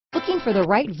Looking for the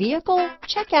right vehicle?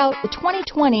 Check out the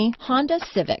 2020 Honda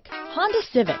Civic. Honda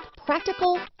Civic,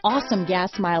 practical, awesome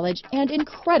gas mileage, and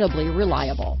incredibly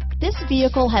reliable. This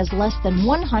vehicle has less than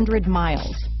 100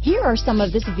 miles. Here are some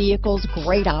of this vehicle's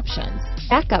great options: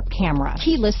 backup camera,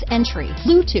 keyless entry,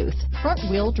 Bluetooth,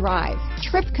 front-wheel drive,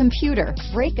 trip computer,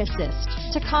 brake assist,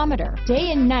 tachometer,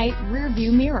 day and night rear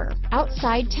view mirror,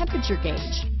 outside temperature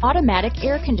gauge, automatic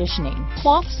air conditioning,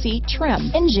 cloth seat trim,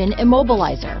 engine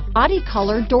immobilizer, body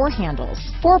color door handles,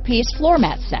 4-piece floor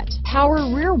mat set,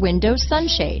 power rear window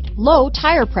sunshade, low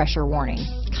tire pressure warning.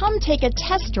 Come take a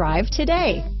test drive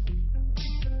today.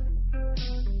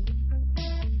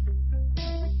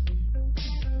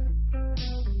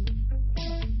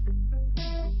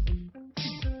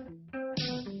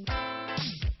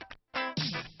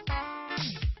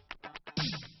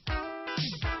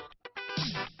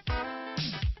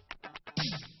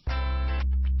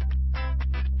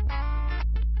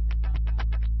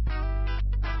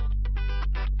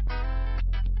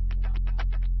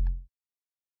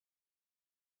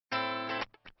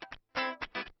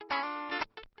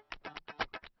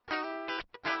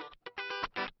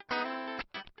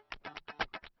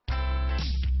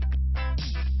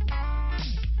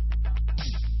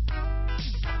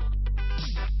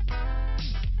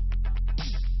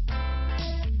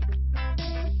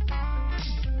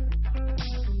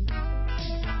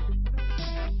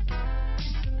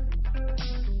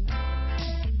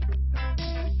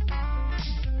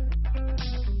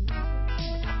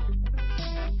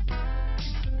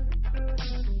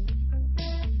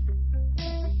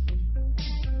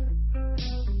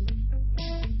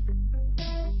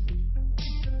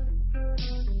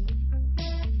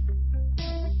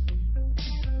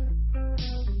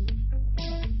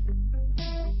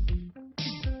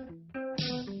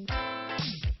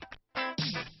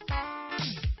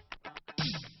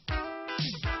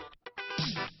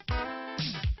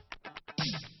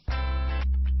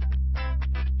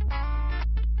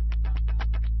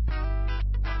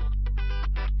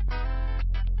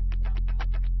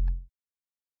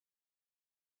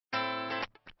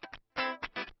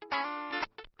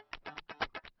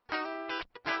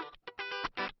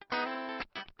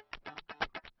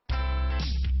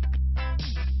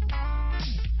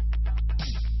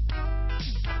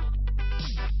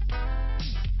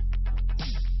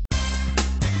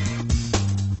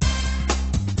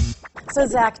 So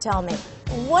Zach, tell me,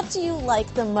 what do you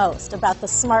like the most about the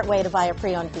smart way to buy a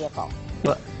pre-owned vehicle?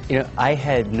 Well, I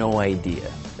had no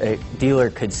idea a dealer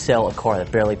could sell a car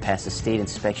that barely passed the state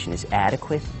inspection as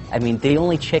adequate. I mean, they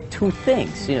only check 2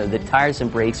 things. The tires and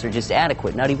brakes are just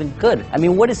adequate, not even good. I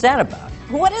mean, what is that about?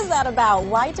 What is that about?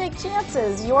 Why take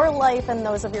chances? Your life and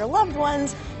those of your loved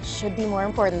ones should be more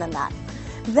important than that.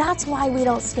 That's why we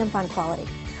don't skimp on quality.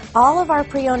 All of our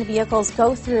pre-owned vehicles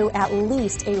go through at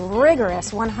least a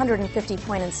rigorous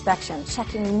 150-point inspection,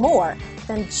 checking more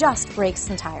than just brakes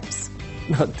and tires.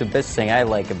 The best thing I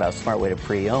like about Smart Way to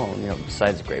Pre-Own,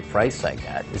 besides the great price I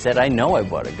got, is that I know I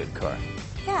bought a good car.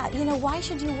 Yeah, why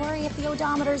should you worry if the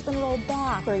odometer's been rolled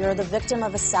back, or you're the victim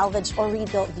of a salvaged or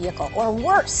rebuilt vehicle, or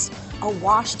worse, a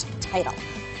washed title?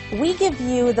 We give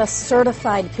you the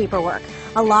certified paperwork,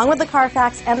 along with the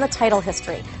Carfax and the title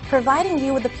history, providing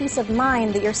you with the peace of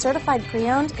mind that your certified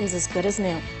pre-owned is as good as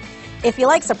new. If you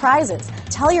like surprises,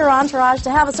 tell your entourage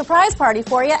to have a surprise party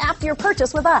for you after your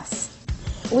purchase with us.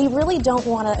 We really don't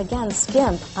want to, again,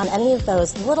 skimp on any of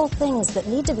those little things that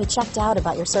need to be checked out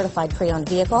about your certified pre-owned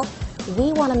vehicle.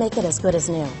 We want to make it as good as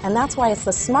new, and that's why it's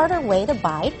the smarter way to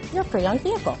buy your pre-owned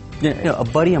vehicle. A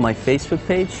buddy on my Facebook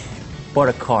page bought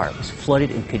a car. It was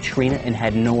flooded in Katrina and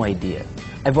had no idea.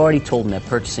 I've already told him that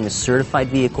purchasing a certified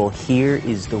vehicle here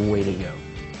is the way to go.